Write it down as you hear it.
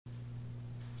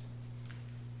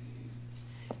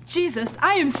Jesus,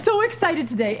 I am so excited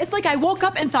today. It's like I woke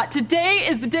up and thought today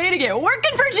is the day to get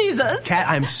working for Jesus. Kat,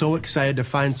 I'm so excited to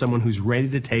find someone who's ready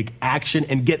to take action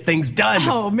and get things done.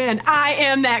 Oh, man, I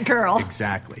am that girl.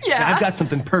 Exactly. Yeah. I've got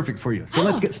something perfect for you, so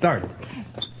let's get started.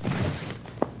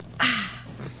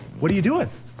 What are you doing?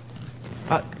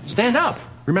 Stand up.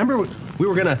 Remember, we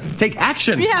were going to take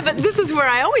action. Yeah, but this is where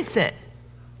I always sit.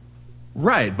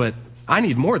 Right, but I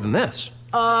need more than this.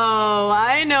 Oh,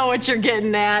 I know what you're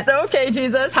getting at. Okay,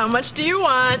 Jesus, how much do you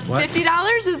want? What?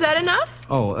 $50? Is that enough?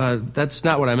 Oh, that's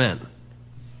not what I meant.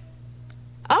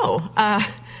 Oh,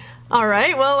 all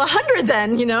right. Well, 100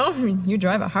 then, you know. I mean, you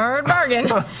drive a hard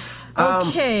bargain.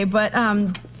 Okay, but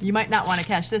you might not want to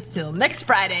cash this till next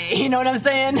Friday. You know what I'm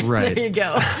saying? Right. There you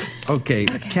go. Okay,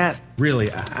 Kat,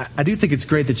 really, I do think it's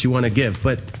great that you want to give,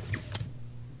 but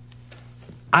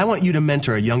I want you to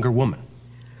mentor a younger woman.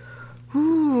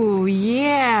 Ooh,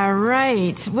 yeah,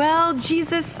 right. Well,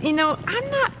 Jesus, you know, I'm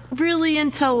not really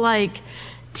into, like,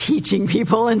 teaching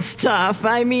people and stuff.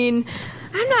 I mean,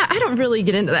 I don't really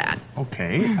get into that.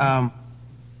 Okay,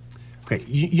 okay,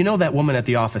 you know that woman at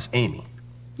the office, Amy?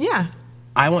 Yeah.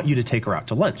 I want you to take her out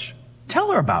to lunch.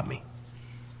 Tell her about me.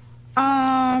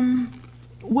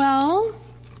 Well,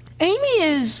 Amy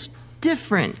is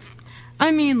different.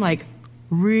 I mean, like,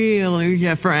 really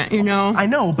different, you know? I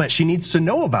know, but she needs to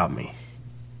know about me.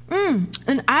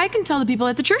 And I can tell the people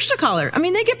at the church to call her. I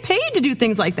mean, they get paid to do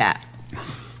things like that.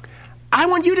 I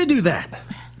want you to do that.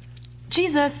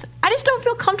 Jesus, I just don't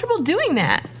feel comfortable doing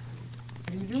that.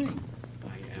 What are you doing?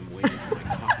 I am waiting for my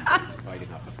coffee,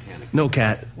 fighting up a panic. No,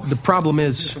 Kat, the problem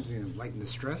is Something to lighten the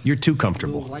stress. you're too A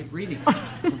comfortable. little light reading.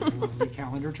 Some lovely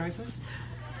calendar choices.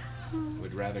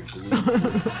 Would rather glue.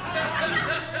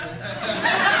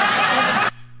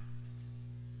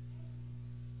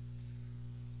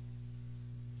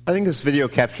 I think this video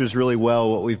captures really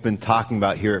well what we've been talking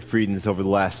about here at Friedens over the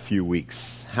last few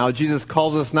weeks. How Jesus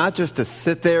calls us not just to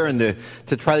sit there and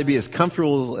to try to be as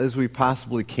comfortable as we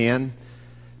possibly can,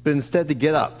 but instead to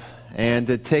get up and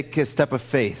to take a step of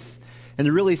faith and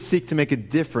to really seek to make a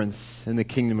difference in the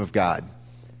kingdom of God.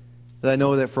 But I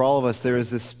know that for all of us there is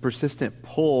this persistent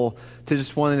pull to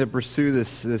just wanting to pursue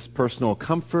this personal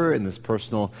comfort and this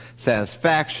personal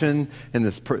satisfaction and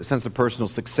this sense of personal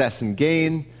success and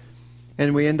gain.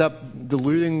 And we end up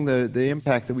diluting the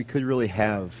impact that we could really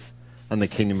have on the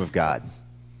kingdom of God.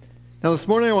 Now this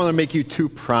morning I want to make you two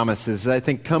promises that I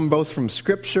think come both from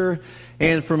Scripture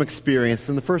and from experience.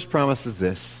 And the first promise is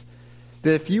this,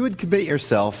 that if you would commit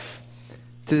yourself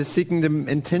to seeking to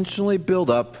intentionally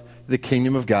build up the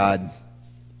kingdom of God,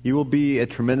 you will be a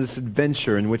tremendous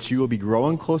adventure in which you will be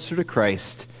growing closer to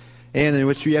Christ and in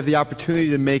which you have the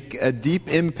opportunity to make a deep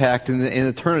impact in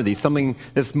eternity, something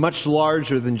that's much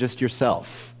larger than just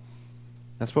yourself.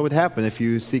 That's what would happen if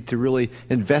you seek to really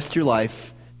invest your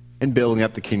life in building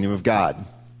up the kingdom of God.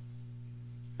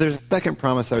 There's a second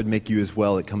promise I would make you as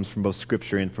well that comes from both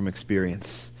Scripture and from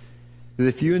experience. That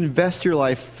if you invest your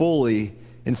life fully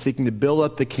in seeking to build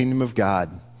up the kingdom of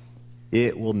God,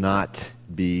 it will not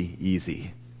be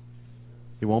easy.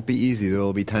 It won't be easy. There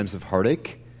will be times of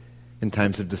heartache and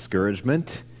times of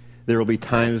discouragement. There will be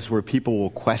times where people will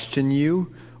question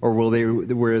you or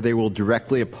where they will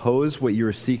directly oppose what you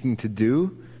are seeking to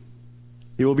do.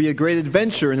 It will be a great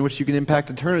adventure in which you can impact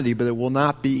eternity, but it will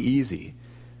not be easy.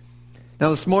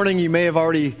 Now this morning you may have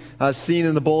already seen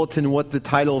in the bulletin what the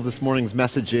title of this morning's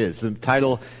message is. The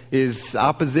title is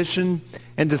Opposition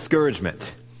and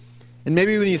Discouragement. And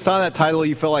maybe when you saw that title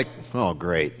you felt like, oh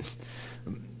great.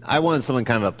 I wanted something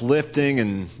kind of uplifting,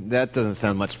 and that doesn't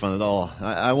sound much fun at all.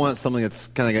 I want something that's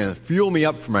kind of going to fuel me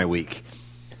up for my week.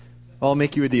 I'll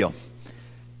make you a deal.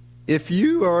 If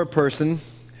you are a person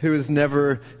who has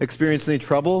never experienced any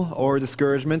trouble or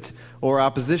discouragement or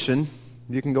opposition,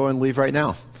 you can go and leave right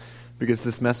now, because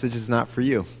this message is not for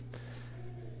you.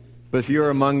 But if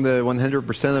you're among the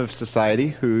 100% of society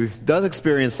who does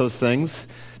experience those things,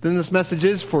 then this message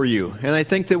is for you. And I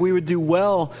think that we would do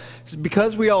well,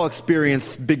 because we all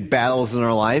experience big battles in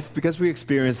our life, because we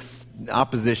experience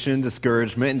opposition,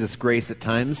 discouragement, and disgrace at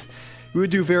times, we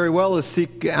would do very well to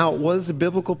seek out what is the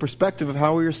biblical perspective of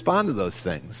how we respond to those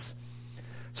things.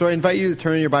 So I invite you to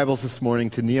turn your Bibles this morning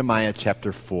to Nehemiah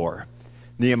chapter 4.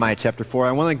 Nehemiah chapter 4.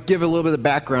 I want to give a little bit of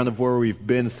background of where we've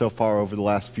been so far over the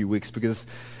last few weeks, because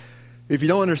if you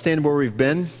don't understand where we've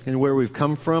been and where we've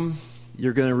come from,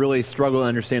 you're going to really struggle to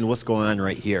understand what's going on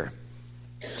right here.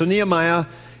 So Nehemiah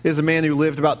is a man who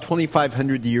lived about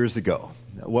 2,500 years ago.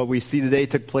 What we see today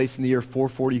took place in the year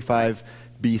 445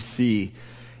 BC.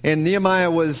 And Nehemiah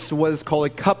was called a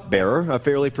cupbearer, a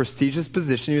fairly prestigious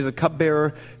position. He was a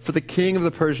cupbearer for the king of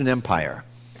the Persian Empire.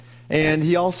 And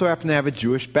he also happened to have a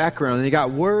Jewish background. And he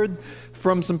got word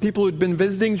from some people who'd been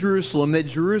visiting Jerusalem that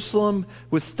Jerusalem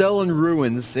was still in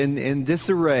ruins, in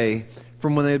disarray,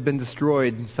 from when it had been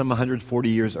destroyed some 140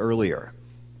 years earlier.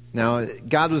 Now,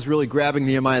 God was really grabbing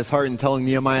Nehemiah's heart and telling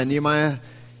Nehemiah,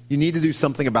 you need to do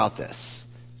something about this.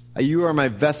 You are my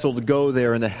vessel to go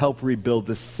there and to help rebuild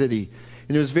this city.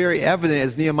 And it was very evident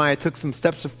as Nehemiah took some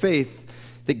steps of faith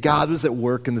that God was at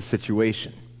work in the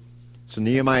situation. So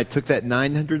Nehemiah took that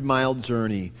 900-mile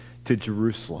journey to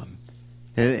Jerusalem.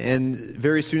 And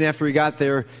very soon after he got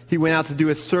there, he went out to do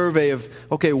a survey of,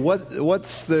 okay,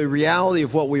 what's the reality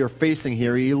of what we are facing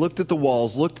here? He looked at the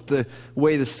walls, looked at the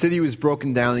way the city was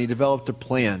broken down, and he developed a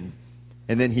plan.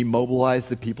 And then he mobilized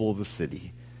the people of the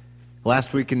city.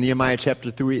 Last week in Nehemiah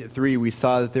chapter 3, we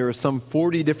saw that there were some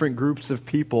 40 different groups of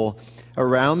people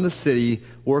around the city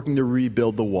working to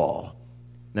rebuild the wall.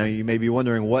 Now, you may be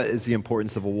wondering, what is the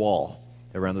importance of a wall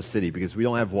around the city? Because we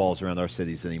don't have walls around our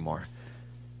cities anymore.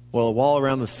 Well, a wall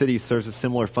around the city serves a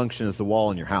similar function as the wall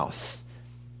in your house.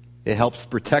 It helps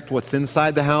protect what's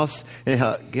inside the house, and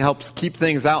it helps keep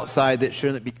things outside that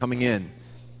shouldn't be coming in.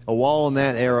 A wall in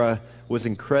that era was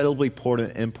incredibly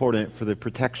important for the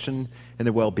protection and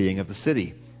the well-being of the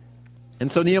city. And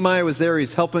so Nehemiah was there.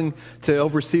 He's helping to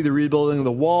oversee the rebuilding of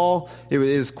the wall. It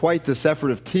was quite this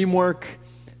effort of teamwork.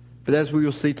 But as we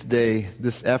will see today,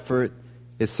 this effort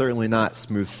is certainly not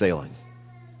smooth sailing.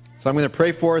 So I'm going to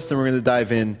pray for us, and we're going to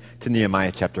dive in to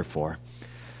Nehemiah chapter 4.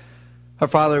 Our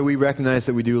Father, we recognize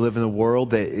that we do live in a world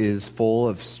that is full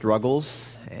of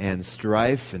struggles and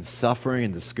strife and suffering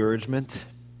and discouragement.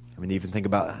 I mean, even think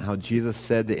about how Jesus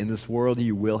said that in this world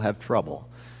you will have trouble.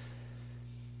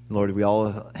 Lord, we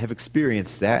all have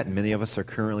experienced that, and many of us are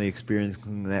currently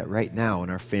experiencing that right now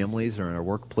in our families or in our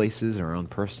workplaces or our own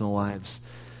personal lives.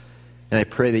 And I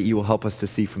pray that you will help us to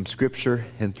see from Scripture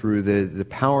and through the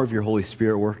power of your Holy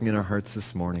Spirit working in our hearts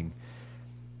this morning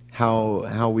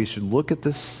how we should look at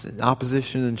this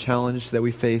opposition and challenge that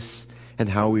we face and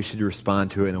how we should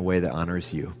respond to it in a way that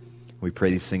honors you. We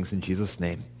pray these things in Jesus'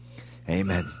 name.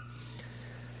 Amen.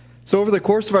 So over the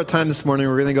course of our time this morning,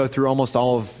 we're going to go through almost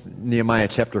all of Nehemiah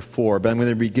chapter 4, but I'm going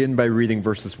to begin by reading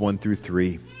verses 1 through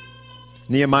 3.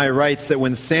 Nehemiah writes that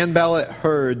when Sanballat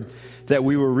heard that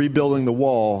we were rebuilding the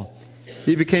wall,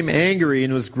 he became angry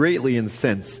and was greatly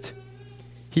incensed.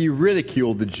 He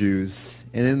ridiculed the Jews,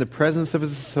 and in the presence of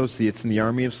his associates in the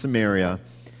army of Samaria,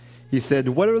 he said,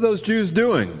 "What are those Jews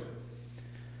doing?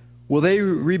 Will they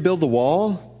rebuild the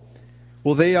wall?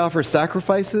 Will they offer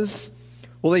sacrifices?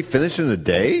 Will they finish in a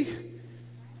day?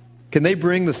 Can they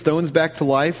bring the stones back to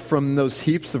life from those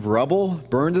heaps of rubble,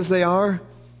 burned as they are?"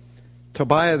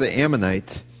 Tobiah the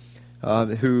Ammonite,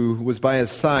 who was by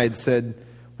his side, said,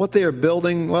 "What they are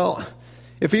building, well,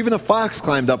 if even a fox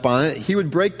climbed up on it, he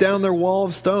would break down their wall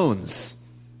of stones."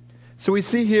 So we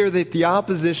see here that the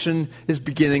opposition is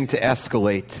beginning to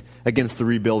escalate against the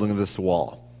rebuilding of this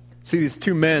wall. See these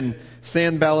two men,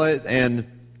 Sanballat and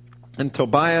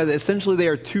Tobiah, essentially they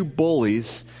are two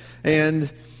bullies, and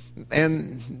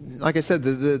like I said,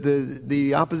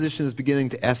 the opposition is beginning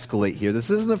to escalate here. This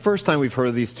isn't the first time we've heard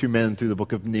of these two men through the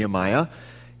book of Nehemiah.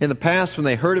 In the past, when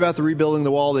they heard about the rebuilding of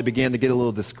the wall, they began to get a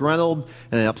little disgruntled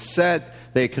and upset.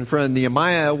 They confronted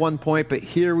Nehemiah at one point, but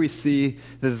here we see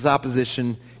that this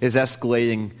opposition is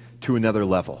escalating to another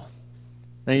level.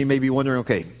 Now you may be wondering,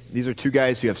 okay, these are two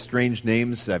guys who have strange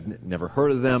names. I've never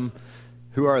heard of them.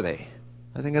 Who are they?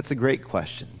 I think that's a great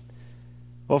question.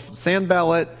 Well,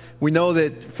 Sanballat, we know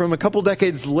that from a couple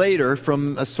decades later,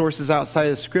 from sources outside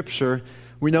of Scripture,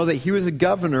 we know that he was a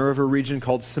governor of a region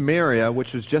called Samaria,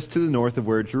 which was just to the north of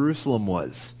where Jerusalem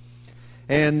was.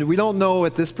 And we don't know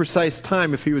at this precise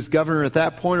time if he was governor at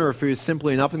that point or if he was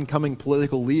simply an up-and-coming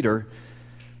political leader.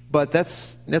 But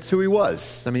that's who he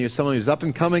was. I mean, he was someone who's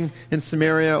up-and-coming in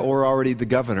Samaria or already the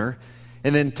governor.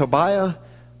 And then Tobiah,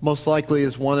 most likely,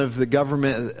 is one of the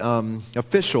government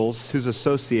officials who's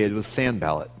associated with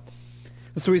Sanballat.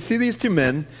 And so we see these two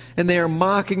men, and they are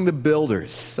mocking the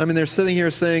builders. I mean, they're sitting here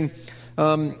saying,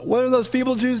 what are those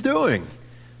feeble Jews doing?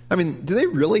 I mean, do they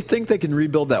really think they can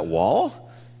rebuild that wall?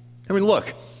 I mean,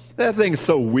 look, that thing's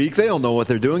so weak, they don't know what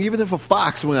they're doing. Even if a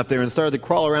fox went up there and started to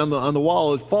crawl around on the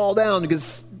wall, it would fall down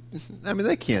because, I mean,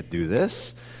 they can't do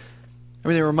this. I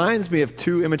mean, it reminds me of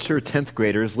two immature 10th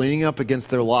graders leaning up against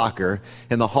their locker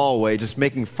in the hallway, just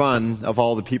making fun of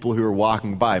all the people who are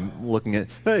walking by, looking at,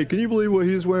 hey, can you believe what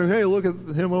he's wearing? Hey, look at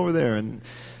him over there. And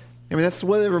I mean, that's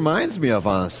what it reminds me of,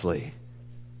 honestly.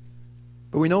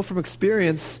 But we know from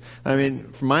experience, I mean,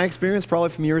 from my experience, probably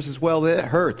from yours as well, that it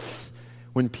hurts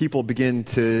when people begin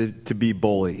to be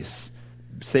bullies,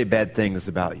 say bad things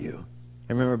about you.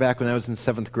 I remember back when I was in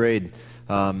 7th grade,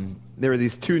 there were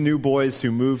these two new boys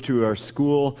who moved to our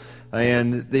school,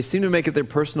 and they seemed to make it their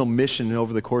personal mission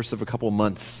over the course of a couple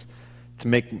months to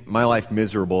make my life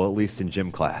miserable, at least in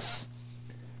gym class.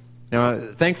 Now,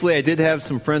 thankfully, I did have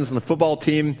some friends on the football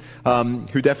team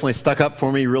who definitely stuck up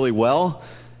for me really well,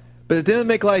 but it didn't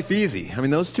make life easy. I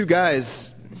mean, those two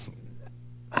guys,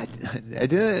 I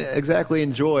didn't exactly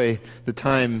enjoy the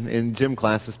time in gym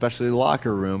class, especially the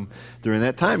locker room during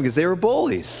that time, because they were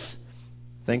bullies.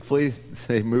 Thankfully,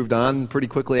 they moved on pretty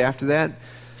quickly after that.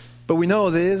 But we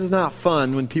know that it is not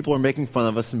fun when people are making fun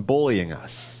of us and bullying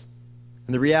us.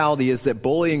 And the reality is that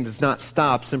bullying does not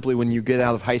stop simply when you get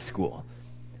out of high school.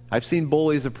 I've seen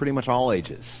bullies of pretty much all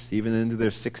ages, even into their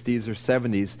 60s or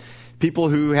 70s. People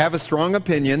who have a strong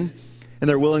opinion, and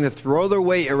they're willing to throw their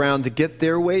weight around to get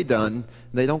their way done, and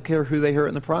they don't care who they hurt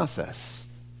in the process.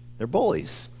 They're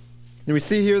bullies. And we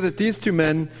see here that these two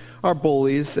men are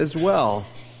bullies as well.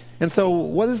 And so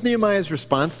what is Nehemiah's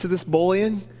response to this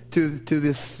bullying, to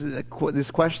this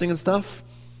questioning and stuff?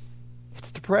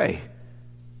 It's to pray.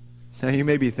 Now you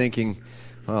may be thinking,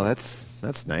 well, that's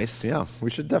nice. Yeah,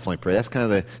 we should definitely pray. That's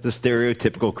kind of the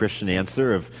stereotypical Christian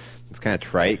answer of it's kind of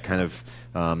trite, kind of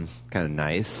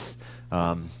nice.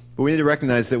 But we need to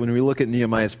recognize that when we look at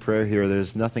Nehemiah's prayer here,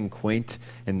 there's nothing quaint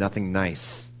and nothing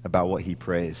nice about what he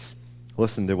prays.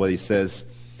 Listen to what he says.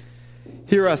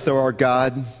 Hear us, O our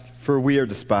God, for we are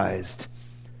despised.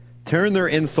 Turn their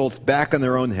insults back on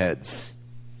their own heads.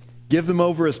 Give them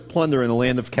over as plunder in the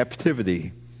land of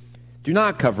captivity. Do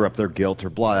not cover up their guilt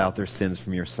or blot out their sins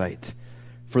from your sight,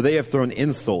 for they have thrown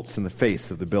insults in the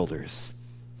face of the builders.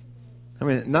 I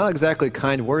mean, not exactly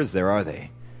kind words there, are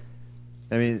they?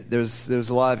 I mean, there's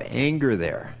a lot of anger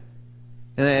there.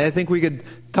 And I think we could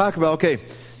talk about, okay,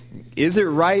 is it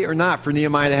right or not for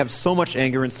Nehemiah to have so much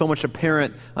anger and so much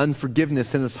apparent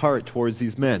unforgiveness in his heart towards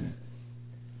these men?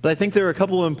 But I think there are a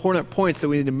couple of important points that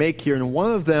we need to make here, and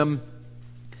one of them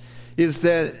is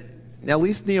that at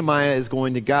least Nehemiah is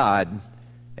going to God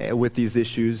with these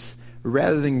issues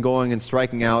rather than going and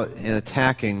striking out and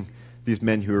attacking these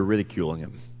men who are ridiculing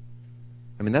him.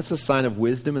 I mean, that's a sign of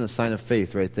wisdom and a sign of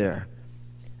faith right there.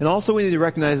 And also we need to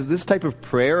recognize that this type of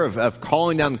prayer of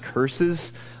calling down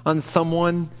curses on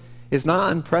someone is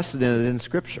not unprecedented in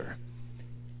Scripture.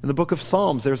 In the book of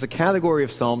Psalms, there's a category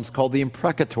of Psalms called the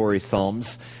imprecatory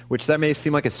Psalms, which that may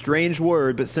seem like a strange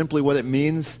word, but simply what it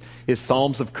means is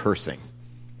Psalms of cursing.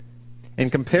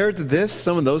 And compared to this,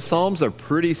 some of those Psalms are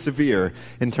pretty severe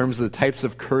in terms of the types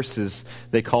of curses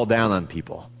they call down on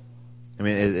people. I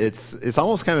mean, it's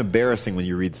almost kind of embarrassing when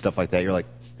you read stuff like that. You're like,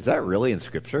 is that really in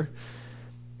Scripture?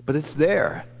 But it's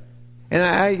there. And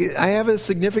I have a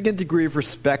significant degree of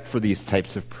respect for these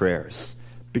types of prayers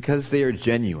because they are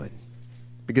genuine,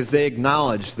 because they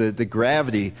acknowledge the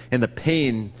gravity and the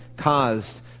pain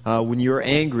caused when you're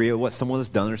angry at what someone has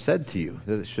done or said to you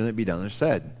that it shouldn't be done or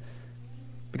said.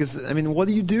 Because, I mean, what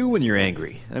do you do when you're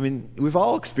angry? I mean, we've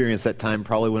all experienced that time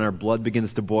probably when our blood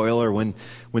begins to boil or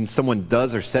when someone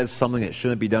does or says something that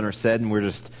shouldn't be done or said and we're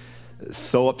just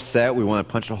so upset we want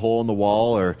to punch a hole in the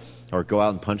wall or go out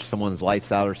and punch someone's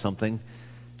lights out or something.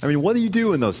 I mean, what do you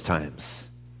do in those times?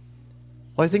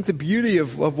 Well, I think the beauty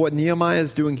of what Nehemiah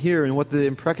is doing here and what the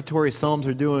imprecatory Psalms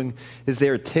are doing is they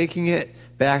are taking it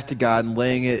back to God and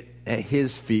laying it at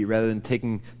His feet rather than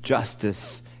taking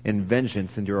justice and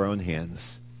vengeance into our own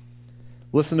hands.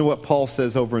 Listen to what Paul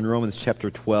says over in Romans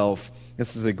chapter 12.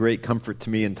 This is a great comfort to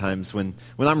me in times when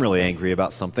I'm really angry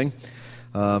about something.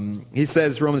 He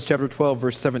says, Romans chapter 12,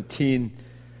 verse 17,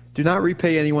 do not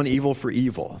repay anyone evil for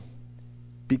evil.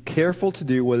 Be careful to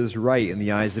do what is right in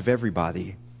the eyes of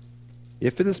everybody.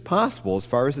 If it is possible, as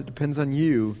far as it depends on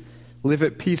you, live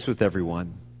at peace with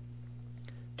everyone.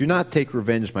 Do not take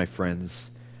revenge, my friends,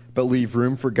 but leave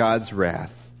room for God's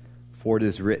wrath. For it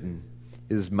is written,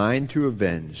 it is mine to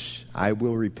avenge, I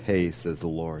will repay, says the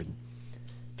Lord.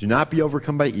 Do not be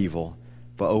overcome by evil,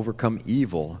 but overcome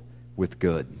evil with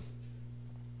good.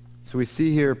 So we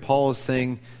see here Paul is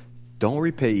saying, don't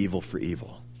repay evil for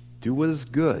evil. Do what is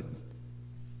good.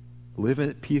 Live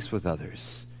at peace with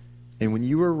others. And when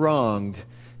you are wronged,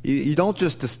 you don't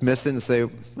just dismiss it and say,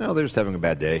 well, they're just having a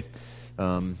bad day.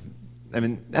 I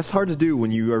mean, that's hard to do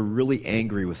when you are really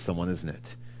angry with someone, isn't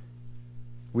it?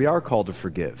 We are called to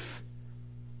forgive.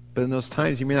 But in those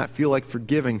times, you may not feel like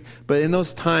forgiving. But in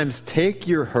those times, take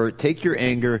your hurt, take your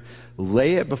anger,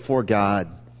 lay it before God,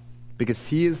 because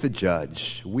He is the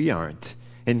judge. We aren't.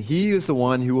 And He is the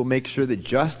one who will make sure that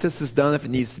justice is done if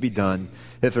it needs to be done.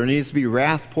 If there needs to be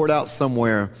wrath poured out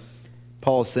somewhere,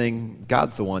 Paul is saying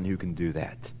God's the one who can do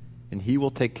that. And He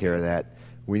will take care of that.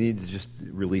 We need to just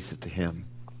release it to Him.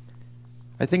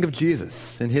 I think of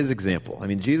Jesus and his example. I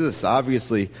mean, Jesus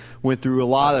obviously went through a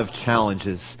lot of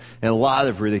challenges and a lot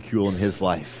of ridicule in his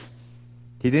life.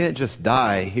 He didn't just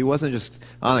die. He wasn't just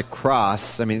on a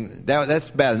cross. I mean,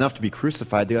 that's bad enough to be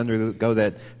crucified, to undergo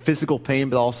that physical pain,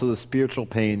 but also the spiritual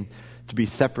pain to be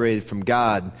separated from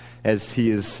God as he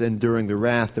is enduring the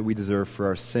wrath that we deserve for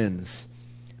our sins.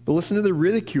 But listen to the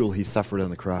ridicule he suffered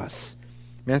on the cross.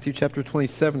 Matthew chapter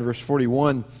 27, verse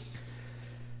 41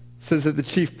 says that the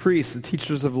chief priests, the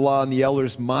teachers of the law, and the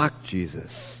elders mocked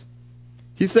Jesus.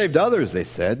 He saved others, they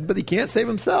said, but he can't save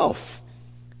himself.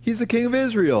 He's the king of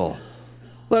Israel.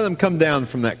 Let him come down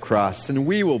from that cross, and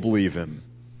we will believe him.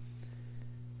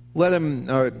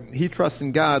 He trusts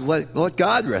in God. Let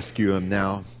God rescue him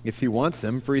now, if he wants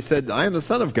him. For he said, I am the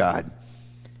Son of God.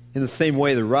 In the same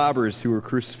way, the robbers who were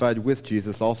crucified with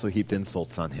Jesus also heaped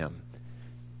insults on him.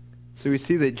 So we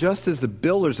see that just as the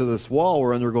builders of this wall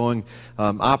were undergoing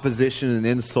opposition and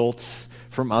insults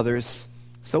from others,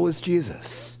 so was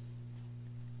Jesus.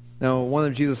 Now, one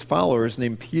of Jesus' followers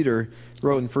named Peter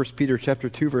wrote in 1 Peter chapter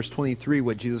 2, verse 23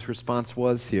 what Jesus' response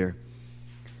was here.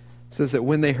 It says that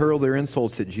when they hurled their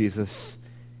insults at Jesus,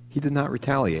 he did not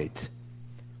retaliate.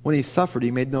 When he suffered, he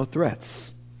made no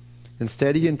threats.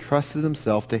 Instead, he entrusted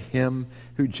himself to him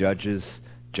who judges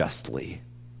justly.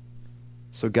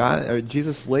 So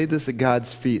Jesus laid this at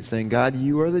God's feet, saying, God,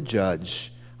 you are the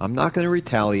judge. I'm not going to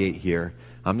retaliate here.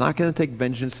 I'm not going to take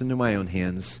vengeance into my own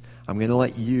hands. I'm going to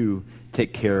let you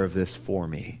take care of this for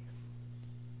me.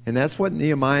 And that's what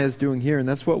Nehemiah is doing here, and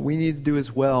that's what we need to do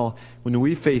as well when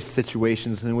we face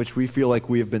situations in which we feel like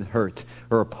we have been hurt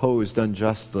or opposed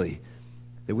unjustly.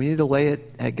 That we need to lay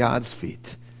it at God's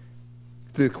feet.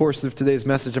 Through the course of today's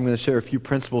message, I'm going to share a few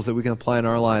principles that we can apply in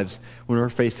our lives when we're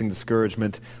facing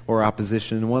discouragement or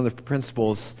opposition. And one of the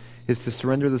principles is to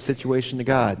surrender the situation to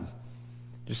God.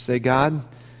 Just say, God,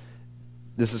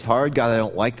 this is hard. God, I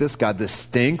don't like this. God, this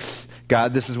stinks.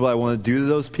 God, this is what I want to do to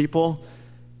those people.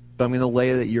 But I'm going to lay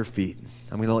it at your feet.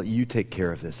 I'm going to let you take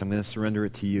care of this. I'm going to surrender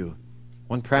it to you.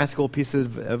 One practical piece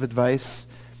of advice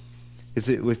is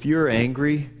that if you're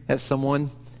angry at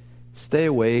someone, stay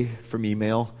away from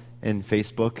email and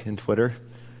Facebook and Twitter.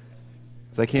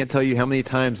 Because I can't tell you how many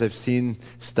times I've seen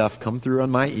stuff come through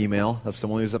on my email of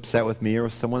someone who's upset with me or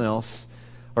with someone else,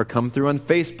 or come through on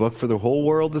Facebook for the whole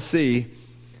world to see,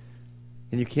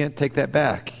 and you can't take that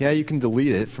back. Yeah, you can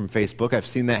delete it from Facebook. I've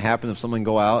seen that happen if someone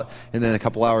go out, and then a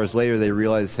couple hours later they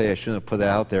realize, hey, I shouldn't have put that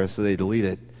out there, so they delete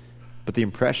it. But the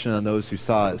impression on those who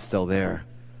saw it is still there.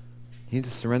 You need to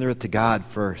surrender it to God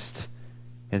first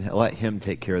and let him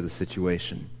take care of the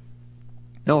situation.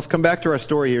 Now let's come back to our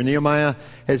story here. Nehemiah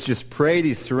has just prayed.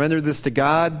 He's surrendered this to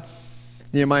God.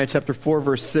 Nehemiah chapter 4,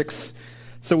 verse 6.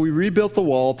 So we rebuilt the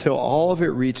wall till all of it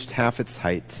reached half its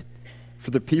height, for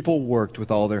the people worked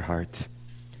with all their heart.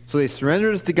 So they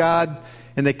surrendered it to God,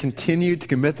 and they continued to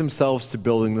commit themselves to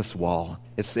building this wall.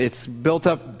 It's built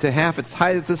up to half its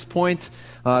height at this point.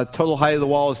 Total height of the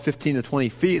wall is 15 to 20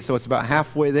 feet, so it's about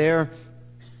halfway there.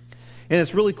 And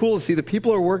it's really cool to see the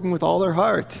people are working with all their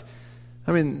heart.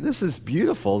 I mean, this is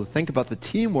beautiful to think about the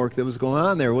teamwork that was going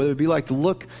on there. What it would be like to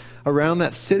look around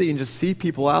that city and just see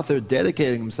people out there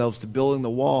dedicating themselves to building the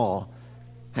wall.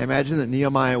 I imagine that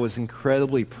Nehemiah was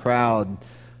incredibly proud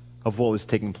of what was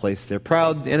taking place there.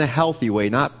 Proud in a healthy way,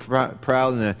 not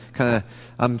proud in a kind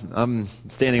of, I'm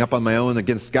standing up on my own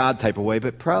against God type of way,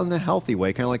 but proud in a healthy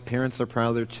way, kind of like parents are proud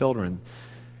of their children.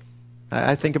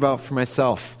 I think about for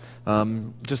myself,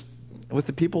 just with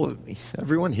the people,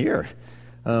 everyone here.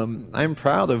 I'm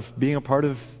proud of being a part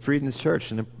of Friedens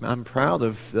Church, and I'm proud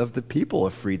of the people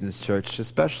of Friedens Church,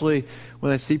 especially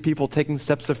when I see people taking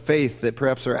steps of faith that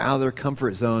perhaps are out of their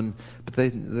comfort zone, but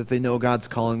that they know God's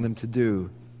calling them to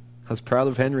do. I was proud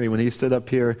of Henry when he stood up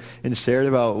here and shared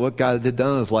about what God had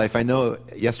done in his life. I know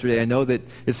that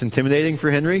it's intimidating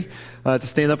for Henry to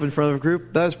stand up in front of a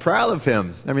group, but I was proud of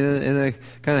him. I mean, in a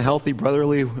kind of healthy,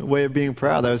 brotherly way of being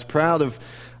proud.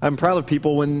 I'm proud of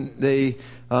people when they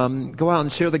go out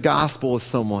and share the gospel with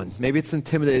someone. Maybe it's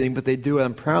intimidating, but they do it.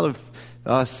 I'm proud of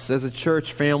us as a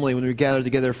church family when we gather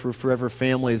together for Forever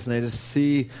Families, and I just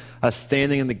see us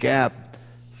standing in the gap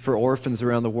for orphans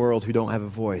around the world who don't have a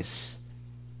voice.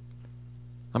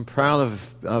 I'm proud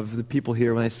of the people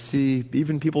here when I see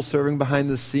even people serving behind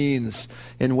the scenes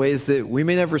in ways that we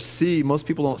may never see, most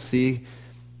people don't see,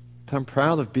 but I'm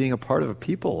proud of being a part of a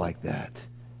people like that.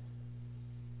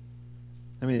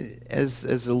 I mean, as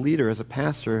a leader, as a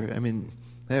pastor, I mean,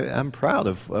 I'm proud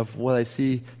of what I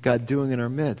see God doing in our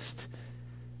midst.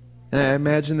 And I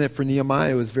imagine that for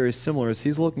Nehemiah it was very similar. As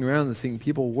he's looking around and seeing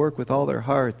people work with all their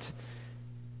heart,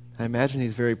 I imagine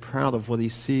he's very proud of what he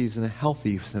sees in a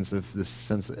healthy sense of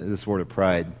this word of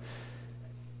pride.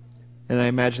 And I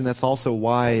imagine that's also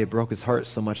why it broke his heart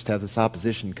so much to have this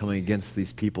opposition coming against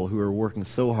these people who are working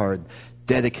so hard,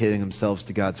 dedicating themselves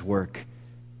to God's work.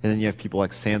 And then you have people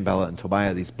like Sanballat and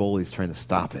Tobiah, these bullies, trying to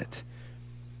stop it.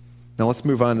 Now let's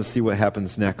move on to see what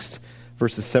happens next.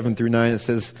 Verses 7 through 9, it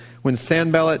says, When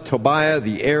Sanballat, Tobiah,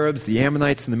 the Arabs, the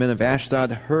Ammonites, and the men of Ashdod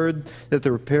heard that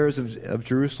the repairs of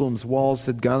Jerusalem's walls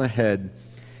had gone ahead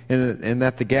and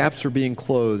that the gaps were being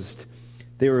closed,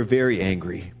 they were very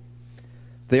angry.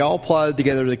 They all plotted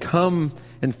together to come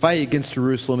and fight against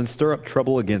Jerusalem and stir up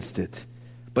trouble against it.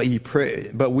 But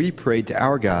we prayed to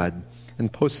our God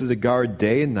and posted a guard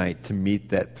day and night to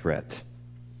meet that threat.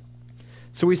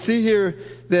 So we see here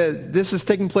that this is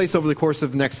taking place over the course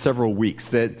of the next several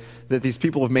weeks, that these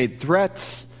people have made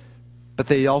threats, but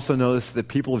they also notice that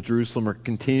the people of Jerusalem are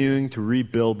continuing to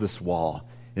rebuild this wall,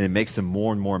 and it makes them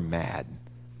more and more mad.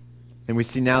 And we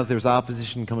see now that there's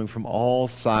opposition coming from all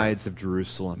sides of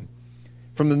Jerusalem.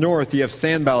 From the north, you have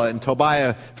Sanballat and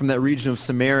Tobiah from that region of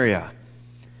Samaria.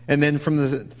 And then from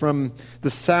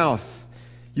the south,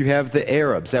 you have the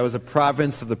Arabs. That was a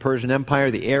province of the Persian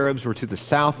Empire. The Arabs were to the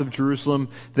south of Jerusalem.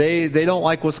 They don't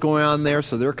like what's going on there,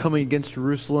 so they're coming against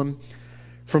Jerusalem.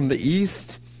 From the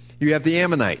east, you have the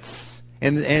Ammonites.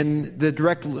 And the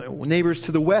direct neighbors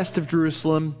to the west of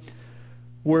Jerusalem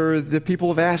were the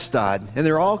people of Ashdod. And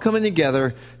they're all coming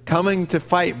together, coming to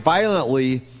fight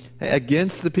violently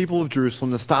against the people of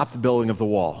Jerusalem to stop the building of the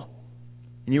wall.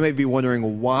 And you may be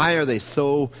wondering, why are they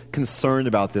so concerned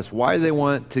about this? Why do they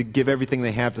want to give everything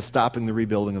they have to stopping the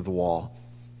rebuilding of the wall?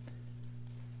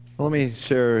 Well, let me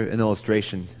share an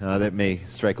illustration that may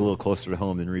strike a little closer to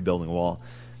home than rebuilding a wall.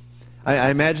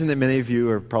 I imagine that many of you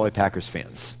are probably Packers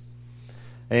fans.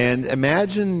 And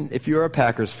imagine if you're a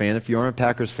Packers fan. If you aren't a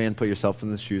Packers fan, put yourself in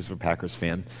the shoes of a Packers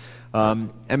fan.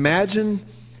 Imagine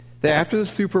that after the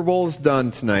Super Bowl is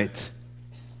done tonight,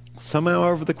 somehow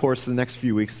over the course of the next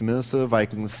few weeks, the Minnesota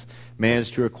Vikings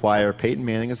managed to acquire Peyton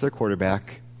Manning as their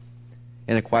quarterback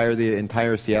and acquire the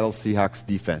entire Seattle Seahawks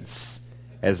defense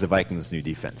as the Vikings' new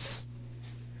defense.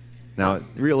 Now,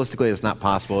 realistically, it's not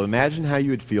possible. Imagine how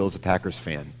you would feel as a Packers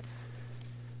fan.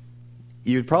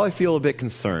 You would probably feel a bit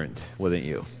concerned, wouldn't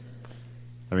you?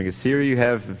 I mean, because here you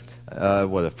have, a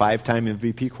 5-time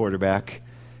MVP quarterback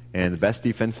and the best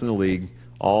defense in the league,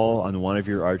 all on one of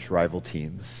your arch rival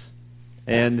teams.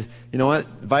 And you know what?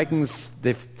 Vikings,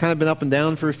 they've kind of been up and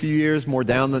down for a few years, more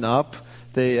down than up.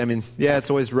 It's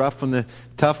always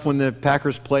tough when the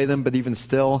Packers play them, but even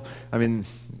still,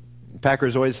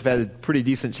 Packers always have had a pretty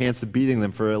decent chance of beating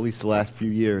them for at least the last few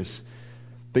years.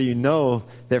 But you know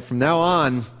that from now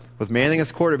on, with Manning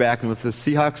as quarterback and with the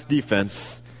Seahawks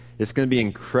defense, it's going to be an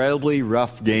incredibly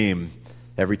rough game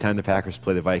every time the Packers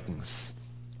play the Vikings.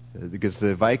 Because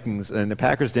the Vikings and the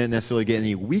Packers didn't necessarily get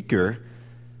any weaker,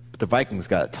 but the Vikings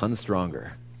got a ton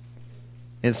stronger.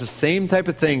 And it's the same type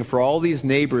of thing for all these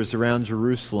neighbors around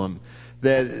Jerusalem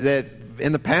that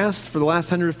in the past, for the last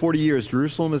 140 years,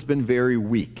 Jerusalem has been very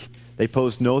weak. They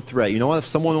posed no threat. You know what? If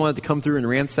someone wanted to come through and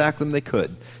ransack them, they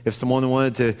could. If someone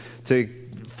wanted to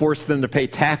force them to pay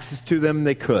taxes to them,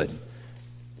 they could.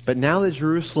 But now that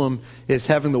Jerusalem is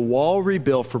having the wall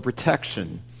rebuilt for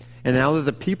protection, and now that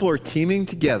the people are teaming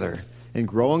together and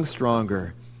growing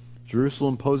stronger,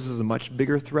 Jerusalem poses a much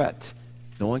bigger threat.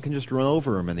 No one can just run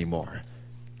over them anymore.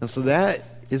 And so that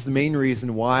is the main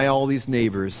reason why all these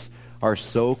neighbors are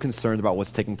so concerned about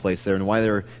what's taking place there and why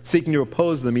they're seeking to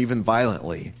oppose them even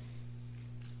violently.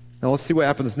 Now let's see what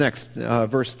happens next.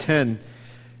 Verse 10.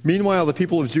 Meanwhile, the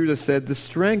people of Judah said, "The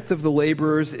strength of the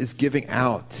laborers is giving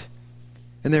out,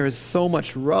 and there is so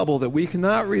much rubble that we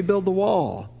cannot rebuild the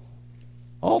wall."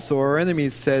 Also, our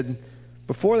enemies said,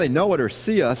 "Before they know it or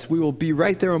see us, we will be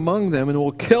right there among them and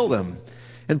will kill them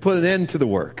and put an end to the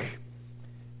work."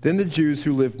 Then the Jews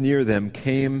who lived near them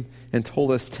came and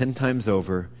told us 10 times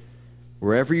over,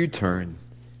 "Wherever you turn,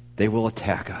 they will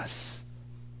attack us."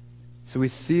 So we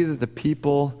see that the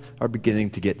people are beginning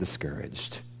to get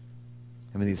discouraged.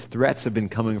 These threats have been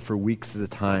coming for weeks at a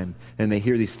time, and they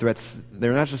hear these threats.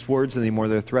 They're not just words anymore,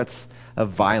 they're threats of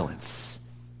violence.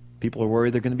 People are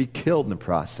worried they're going to be killed in the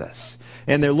process.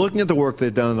 And they're looking at the work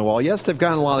they've done on the wall. Yes, they've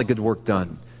gotten a lot of good work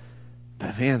done,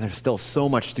 but man, there's still so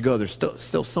much to go. There's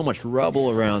still so much rubble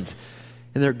around,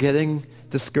 and they're getting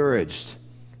discouraged.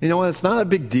 You know what? It's not a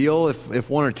big deal if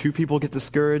 1 or 2 people get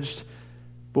discouraged.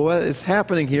 But what is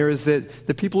happening here is that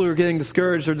the people who are getting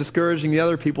discouraged are discouraging the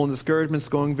other people, and discouragement's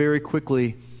going very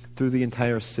quickly through the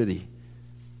entire city.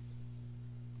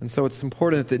 And so it's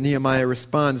important that Nehemiah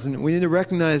responds. And we need to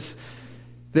recognize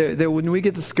that when we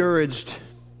get discouraged,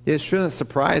 it shouldn't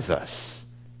surprise us.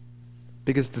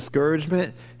 Because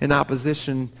discouragement and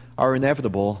opposition are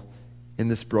inevitable in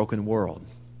this broken world.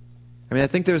 I mean, I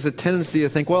think there's a tendency to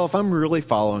think, well, if I'm really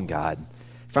following God,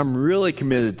 if I'm really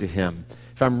committed to Him,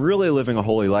 if I'm really living a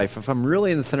holy life, if I'm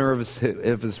really in the center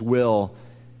of His will,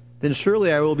 then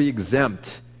surely I will be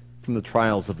exempt from the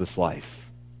trials of this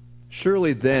life.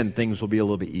 Surely then things will be a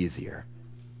little bit easier.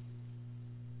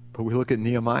 But we look at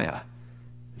Nehemiah.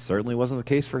 It certainly wasn't the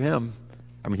case for him.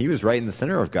 I mean, he was right in the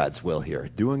center of God's will here,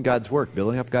 doing God's work,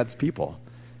 building up God's people.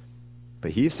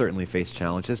 But he certainly faced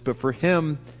challenges. But for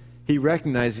him, he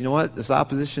recognized, you know what, this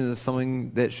opposition is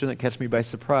something that shouldn't catch me by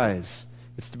surprise.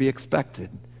 It's to be expected.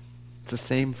 It's the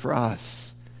same for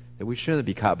us, that we shouldn't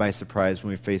be caught by surprise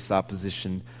when we face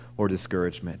opposition or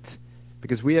discouragement,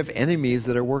 because we have enemies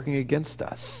that are working against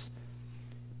us.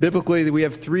 Biblically, we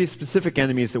have three specific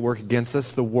enemies that work against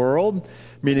us. The world,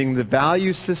 meaning the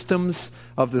value systems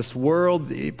of this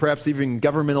world, perhaps even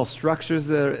governmental structures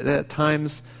that at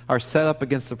times are set up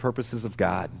against the purposes of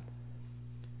God.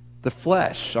 The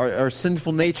flesh, our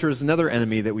sinful nature, is another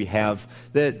enemy that we have.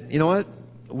 That, you know what,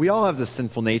 we all have this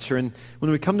sinful nature, and when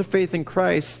we come to faith in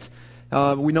Christ,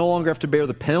 we no longer have to bear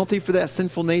the penalty for that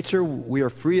sinful nature. We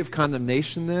are free of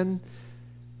condemnation then.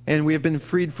 And we have been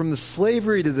freed from the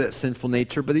slavery to that sinful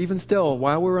nature. But even still,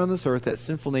 while we're on this earth, that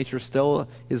sinful nature still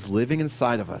is living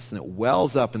inside of us. And it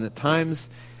wells up. And at times,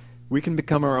 we can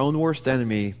become our own worst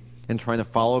enemy in trying to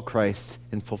follow Christ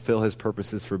and fulfill His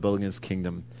purposes for building His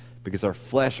kingdom. Because our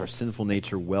flesh, our sinful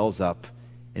nature, wells up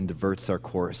and diverts our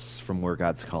course from where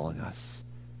God's calling us.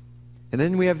 And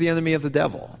then we have the enemy of the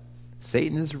devil.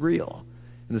 Satan is real.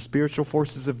 And the spiritual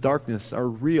forces of darkness are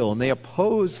real, and they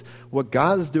oppose what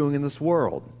God is doing in this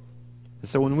world. And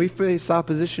so when we face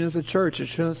opposition as a church, it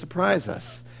shouldn't surprise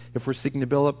us if we're seeking to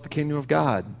build up the kingdom of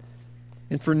God.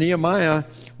 And for Nehemiah,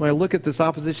 when I look at this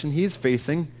opposition he's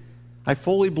facing, I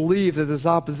fully believe that this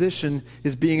opposition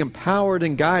is being empowered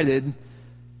and guided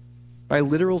by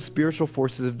literal spiritual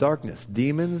forces of darkness.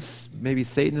 Demons, maybe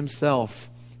Satan himself,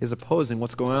 is opposing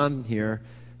what's going on here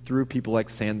through people like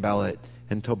Sanballat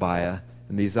and Tobiah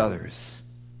and these others.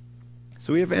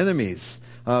 So we have enemies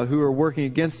who are working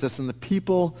against us, and the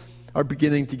people are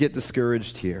beginning to get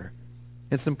discouraged here.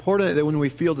 It's important that when we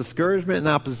feel discouragement and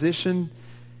opposition,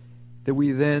 that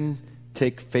we then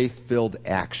take faith-filled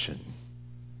action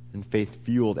and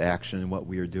faith-fueled action in what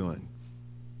we are doing.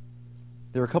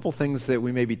 There are a couple things that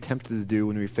we may be tempted to do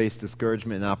when we face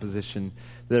discouragement and opposition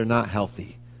that are not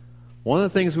healthy. One of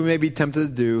the things we may be tempted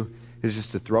to do is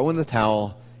just to throw in the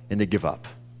towel and to give up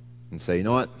and say, you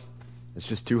know what, it's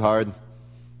just too hard.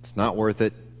 It's not worth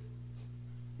it.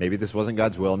 Maybe this wasn't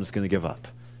God's will. I'm just going to give up.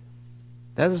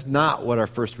 That is not what our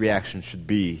first reaction should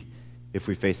be if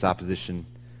we face opposition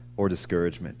or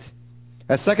discouragement.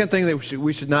 A second thing that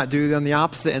we should not do on the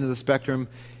opposite end of the spectrum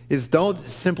is don't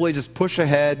simply just push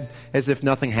ahead as if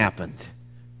nothing happened.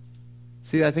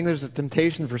 See, I think there's a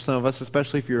temptation for some of us,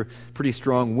 especially if you're pretty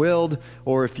strong-willed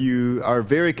or if you are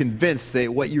very convinced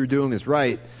that what you're doing is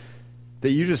right, that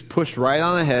you just push right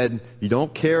on ahead. You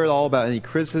don't care at all about any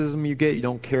criticism you get. You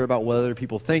don't care about what other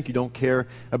people think. You don't care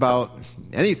about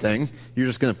anything. You're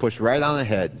just going to push right on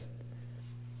ahead.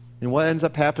 And what ends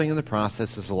up happening in the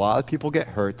process is a lot of people get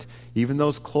hurt. Even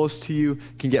those close to you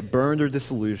can get burned or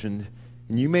disillusioned.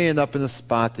 And you may end up in a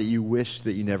spot that you wish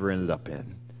that you never ended up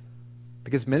in.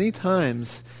 Because many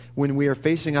times when we are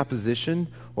facing opposition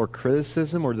or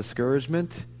criticism or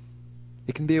discouragement,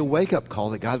 it can be a wake-up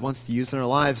call that God wants to use in our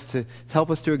lives to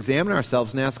help us to examine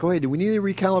ourselves and ask, oh, hey, do we need a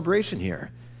recalibration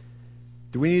here?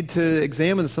 Do we need to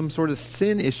examine some sort of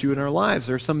sin issue in our lives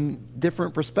or some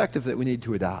different perspective that we need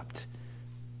to adopt?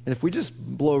 And if we just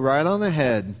blow right on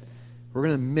ahead, we're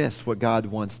going to miss what God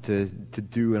wants to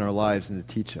do in our lives and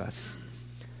to teach us.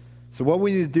 So what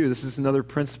we need to do, this is another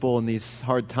principle in these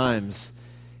hard times,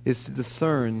 is to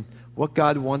discern what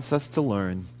God wants us to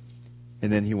learn,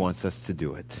 and then He wants us to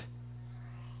do it.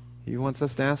 He wants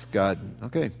us to ask God,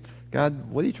 okay, God,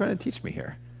 what are you trying to teach me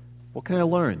here? What can I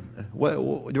learn?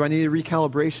 What do I need a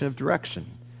recalibration of direction?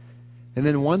 And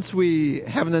then once we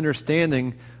have an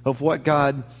understanding of what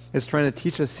God is trying to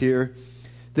teach us here,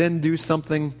 then do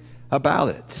something about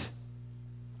it.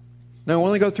 Now, I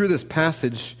want to go through this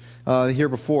passage here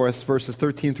before us, verses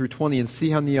 13 through 20, and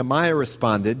see how Nehemiah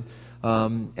responded.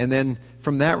 And then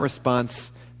from that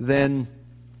response, then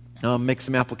make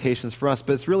some applications for us.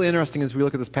 But it's really interesting as we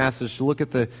look at this passage to look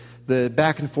at the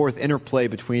back and forth interplay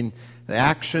between the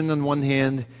action on one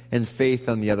hand and faith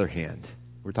on the other hand.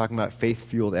 We're talking about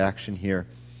faith-fueled action here.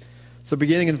 So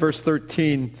beginning in verse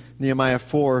 13, Nehemiah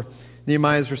 4,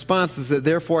 Nehemiah's response is that,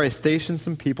 therefore I stationed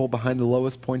some people behind the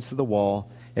lowest points of the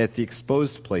wall at the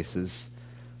exposed places,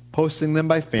 posting them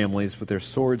by families with their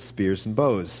swords, spears, and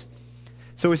bows.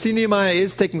 So we see Nehemiah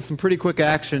is taking some pretty quick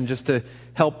action just to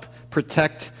help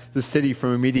protect the city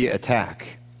from immediate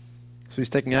attack. So he's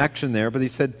taking action there, but he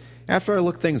said, after I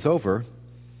looked things over,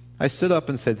 I stood up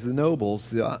and said to the nobles,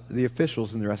 the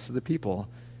officials, and the rest of the people,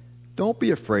 don't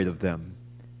be afraid of them.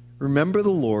 Remember the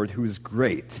Lord who is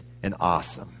great and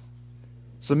awesome.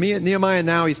 So Nehemiah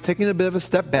now, he's taking a bit of a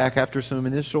step back after some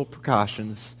initial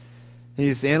precautions.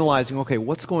 He's analyzing, okay,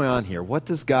 what's going on here? What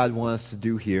does God want us to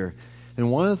do here?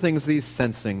 And one of the things that he's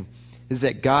sensing is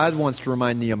that God wants to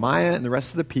remind Nehemiah and the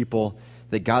rest of the people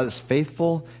that God is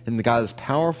faithful and that God is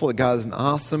powerful, that God is an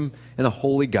awesome and a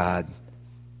holy God.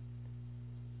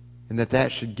 And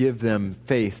that should give them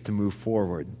faith to move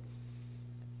forward.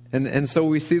 And so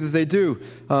we see that they do.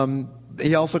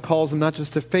 He also calls them not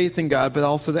just to faith in God, but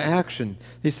also to action.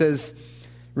 He says,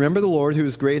 remember the Lord who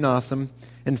is great and awesome,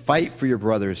 and fight for your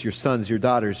brothers, your sons, your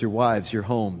daughters, your wives, your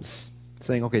homes.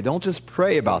 Saying, okay, don't just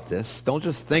pray about this. Don't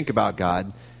just think about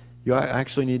God. You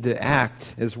actually need to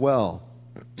act as well.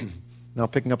 Now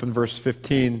picking up in verse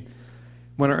 15,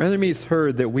 when our enemies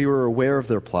heard that we were aware of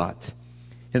their plot,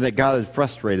 and that God had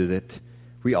frustrated it,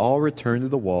 we all returned to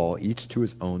the wall, each to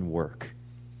his own work.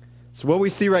 So what we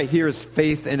see right here is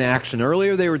faith in action.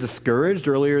 Earlier they were discouraged.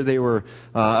 Earlier they were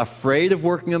afraid of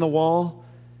working on the wall.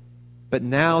 But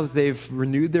now that they've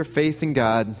renewed their faith in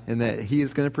God and that he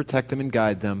is going to protect them and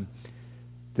guide them,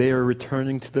 they are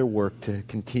returning to their work to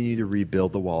continue to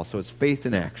rebuild the wall. So it's faith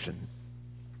in action.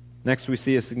 Next we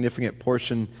see a significant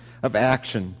portion of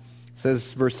action. It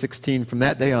says, verse 16, from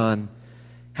that day on,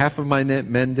 half of my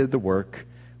men did the work,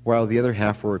 while the other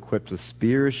half were equipped with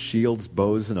spears, shields,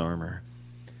 bows, and armor.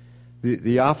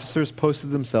 The officers posted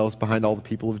themselves behind all the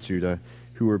people of Judah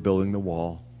who were building the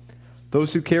wall.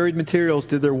 Those who carried materials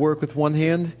did their work with one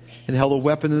hand and held a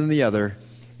weapon in the other,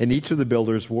 and each of the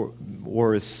builders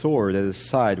wore his sword at his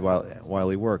side while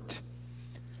he worked.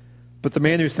 But the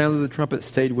man who sounded the trumpet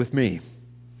stayed with me.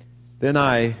 Then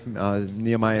I,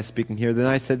 Nehemiah speaking here, then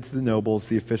I said to the nobles,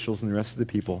 the officials, and the rest of the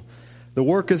people, the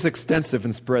work is extensive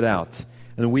and spread out,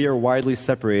 and we are widely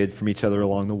separated from each other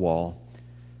along the wall.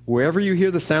 Wherever you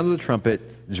hear the sound of the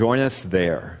trumpet, join us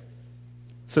there.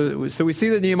 So we see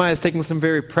that Nehemiah is taking some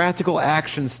very practical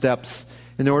action steps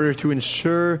in order to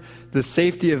ensure the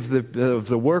safety of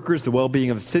the workers, the well-being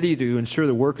of the city, to ensure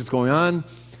the work is going on.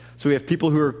 So we have people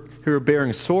who are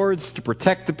bearing swords to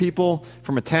protect the people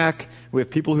from attack. We have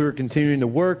people who are continuing to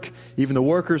work. Even the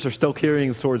workers are still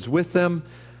carrying swords with them.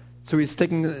 So he's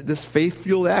taking this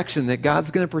faith-fueled action that God's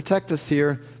going to protect us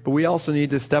here, but we also need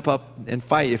to step up and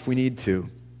fight if we need to.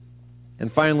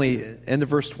 And finally, end of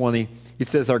verse 20, he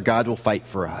says, our God will fight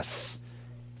for us.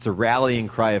 It's a rallying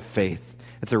cry of faith.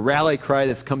 It's a rally cry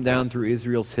that's come down through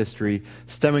Israel's history,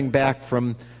 stemming back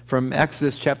from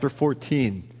Exodus chapter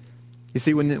 14. You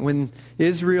see, when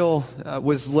Israel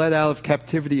was led out of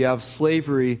captivity, out of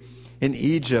slavery in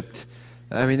Egypt,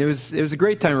 I mean, it was a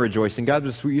great time of rejoicing. God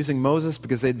was using Moses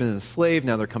because they'd been enslaved.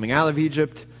 Now they're coming out of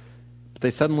Egypt. But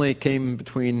they suddenly came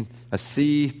between a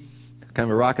sea, kind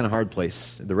of a rock and a hard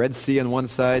place. The Red Sea on one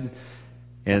side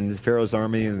and Pharaoh's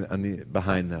army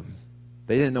behind them.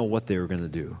 They didn't know what they were going to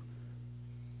do.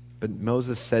 But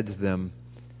Moses said to them,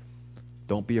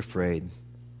 don't be afraid.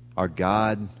 Our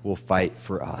God will fight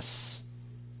for us.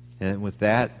 And with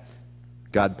that,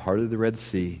 God parted the Red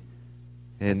Sea,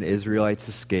 and the Israelites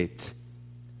escaped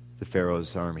the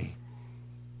Pharaoh's army.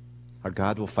 Our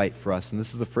God will fight for us. And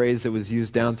this is a phrase that was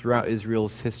used down throughout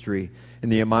Israel's history. And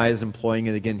Nehemiah is employing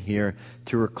it again here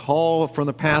to recall from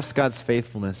the past God's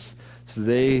faithfulness so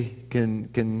they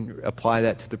can apply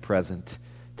that to the present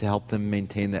to help them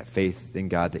maintain that faith in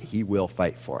God that he will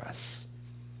fight for us.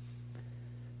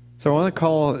 So I want to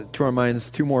call to our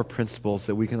minds two more principles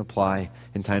that we can apply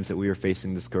in times that we are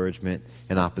facing discouragement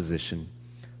and opposition.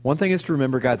 One thing is to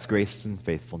remember God's grace and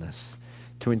faithfulness,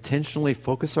 to intentionally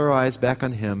focus our eyes back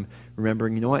on him,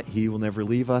 remembering, you know what, he will never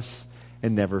leave us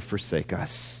and never forsake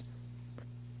us.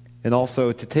 And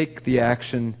also to take the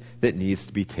action that needs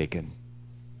to be taken.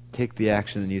 Take the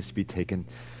action that needs to be taken.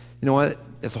 You know what?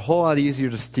 It's a whole lot easier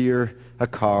to steer a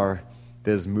car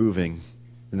that is moving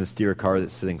than to steer a car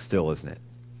that's sitting still, isn't it?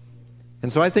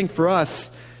 And so I think for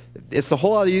us, it's a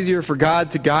whole lot easier for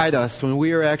God to guide us when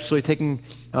we are actually taking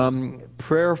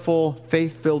prayerful,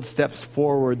 faith-filled steps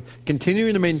forward,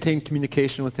 continuing to maintain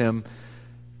communication with him.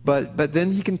 But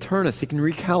then he can turn us. He can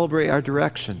recalibrate our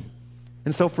direction.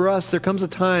 And so for us, there comes a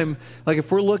time, like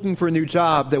if we're looking for a new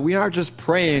job, that we aren't just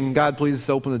praying, God, please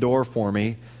open the door for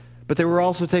me, but that we're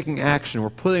also taking action. We're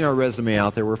putting our resume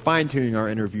out there. We're fine-tuning our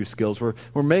interview skills.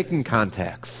 We're making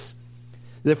contacts.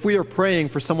 That if we are praying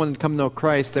for someone to come to know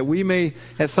Christ, that we may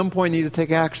at some point need to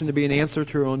take action to be an answer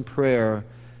to our own prayer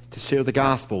to share the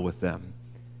gospel with them.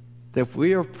 that if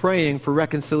we are praying for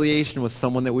reconciliation with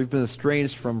someone that we've been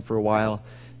estranged from for a while,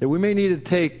 that we may need to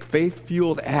take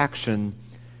faith-fueled action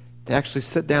to actually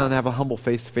sit down and have a humble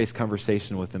face-to-face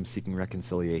conversation with them seeking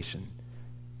reconciliation.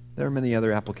 There are many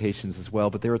other applications as well,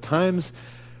 but there are times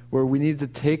where we need to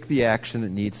take the action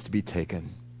that needs to be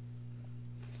taken.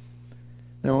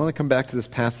 Now, I want to come back to this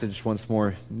passage once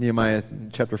more, Nehemiah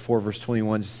chapter 4, verse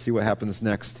 21, just to see what happens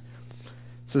next. It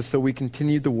says, "So we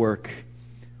continued the work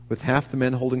with half the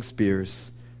men holding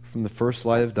spears from the first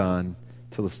light of dawn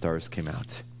till the stars came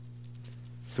out."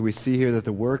 So we see here that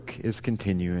the work is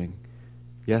continuing.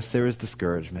 Yes, there is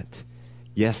discouragement.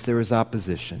 Yes, there is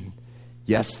opposition.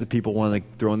 Yes, the people want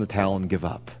to throw in the towel and give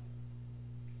up.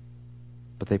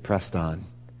 But they pressed on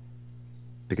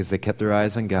because they kept their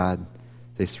eyes on God.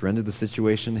 They surrendered the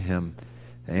situation to Him,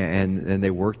 and they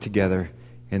worked together,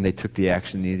 and they took the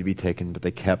action that needed to be taken, but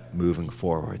they kept moving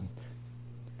forward.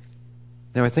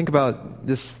 Now, I think about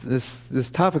this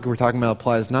topic we're talking about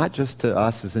applies not just to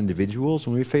us as individuals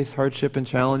when we face hardship and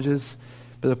challenges,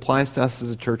 but it applies to us as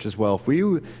a church as well. If we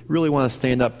really want to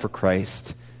stand up for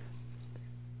Christ,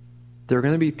 there are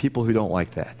going to be people who don't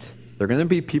like that. There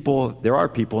are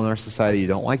people in our society who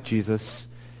don't like Jesus,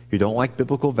 who don't like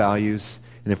biblical values,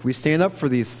 and if we stand up for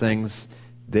these things,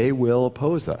 they will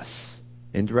oppose us,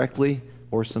 indirectly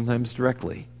or sometimes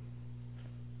directly.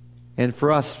 And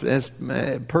for us, as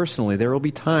personally, there will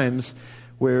be times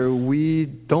where we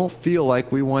don't feel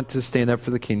like we want to stand up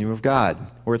for the kingdom of God,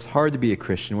 where it's hard to be a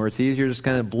Christian, where it's easier to just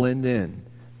kind of blend in.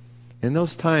 In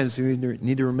those times, we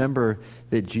need to remember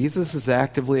that Jesus is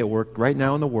actively at work right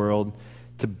now in the world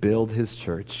to build His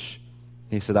church.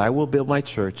 He said, "I will build my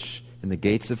church, and the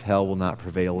gates of hell will not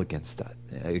prevail against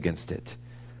it."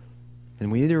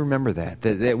 And we need to remember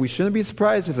that we shouldn't be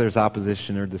surprised if there's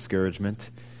opposition or discouragement,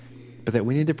 but that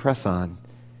we need to press on.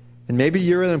 And maybe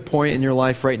you're at a point in your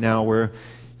life right now where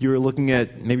you're looking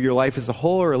at maybe your life as a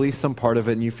whole, or at least some part of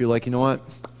it, and you feel like, you know what,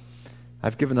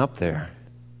 I've given up there.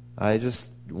 I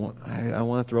want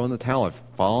to throw in the towel. I've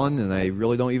fallen, and I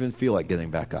really don't even feel like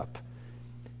getting back up.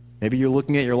 Maybe you're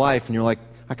looking at your life, and you're like,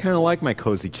 I kind of like my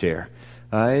cozy chair.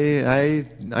 I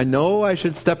know I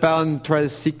should step out and try to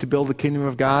seek to build the kingdom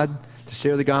of God, to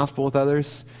share the gospel with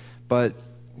others, but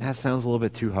that sounds a little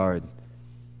bit too hard.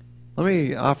 Let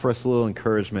me offer us a little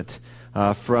encouragement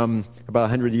from about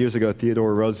 100 years ago,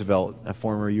 Theodore Roosevelt, a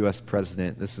former U.S.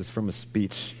 president. This is from a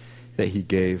speech that he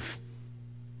gave.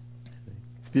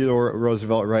 Theodore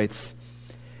Roosevelt writes,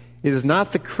 "It is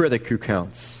not the critic who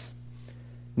counts,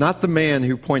 not the man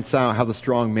who points out how the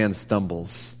strong man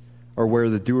stumbles, or where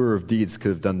the doer of deeds could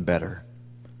have done better.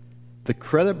 The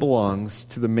credit belongs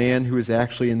to the man who is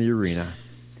actually in the arena,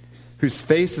 whose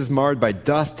face is marred by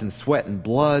dust and sweat and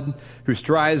blood, who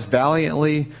strives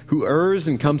valiantly, who errs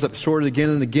and comes up short again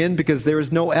and again, because there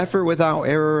is no effort without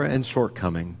error and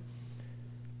shortcoming.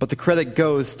 But the credit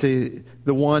goes to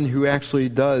the one who actually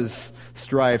does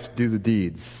strive to do the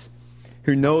deeds,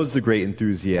 who knows the great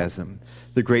enthusiasm,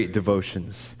 the great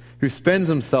devotions, who spends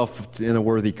himself in a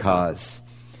worthy cause,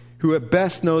 who at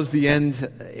best knows in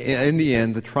the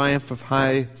end the triumph of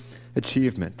high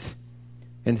achievement,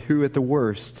 and who at the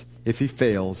worst, if he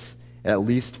fails, at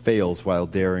least fails while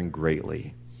daring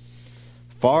greatly.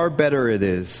 Far better it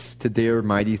is to dare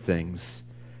mighty things,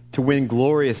 to win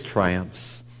glorious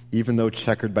triumphs, even though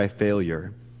checkered by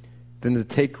failure, than to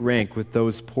take rank with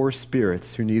those poor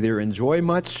spirits who neither enjoy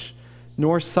much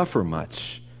nor suffer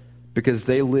much, because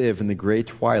they live in the gray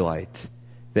twilight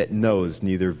that knows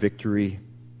neither victory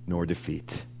nor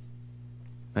defeat."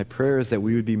 My prayer is that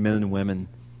we would be men and women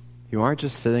who aren't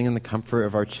just sitting in the comfort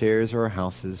of our chairs or our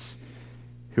houses,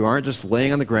 who aren't just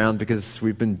laying on the ground because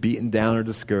we've been beaten down or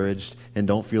discouraged and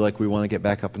don't feel like we want to get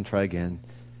back up and try again,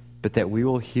 but that we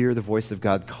will hear the voice of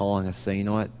God calling us, saying, you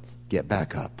know what, get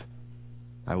back up.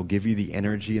 I will give you the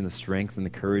energy and the strength and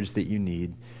the courage that you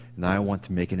need, and I want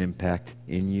to make an impact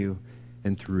in you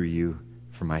and through you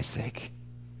for my sake.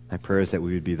 My prayer is that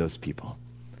we would be those people.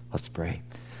 Let's pray.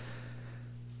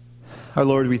 Our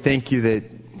Lord, we thank you that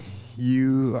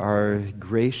you are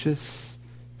gracious,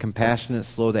 compassionate,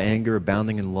 slow to anger,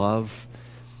 abounding in love.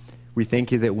 We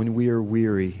thank you that when we are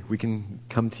weary, we can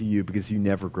come to you because you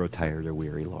never grow tired or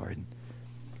weary, Lord.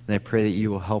 And I pray that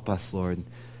you will help us, Lord,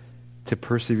 to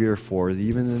persevere forward,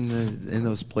 even in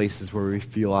those places where we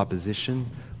feel opposition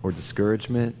or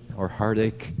discouragement or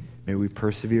heartache. May we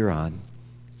persevere on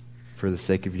for the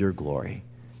sake of your glory.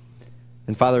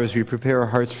 And Father, as we prepare our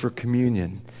hearts for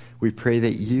communion, we pray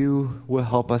that you will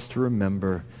help us to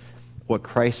remember what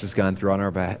Christ has gone through on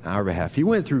our behalf. He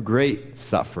went through great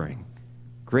suffering,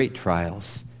 great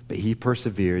trials, but he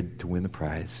persevered to win the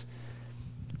prize.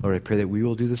 Lord, I pray that we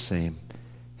will do the same,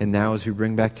 And now as we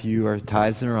bring back to you our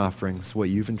tithes and our offerings,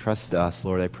 what you've entrusted to us,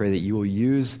 Lord, I pray that you will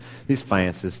use these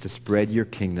finances to spread your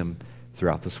kingdom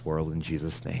throughout this world in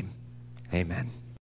Jesus' name. Amen.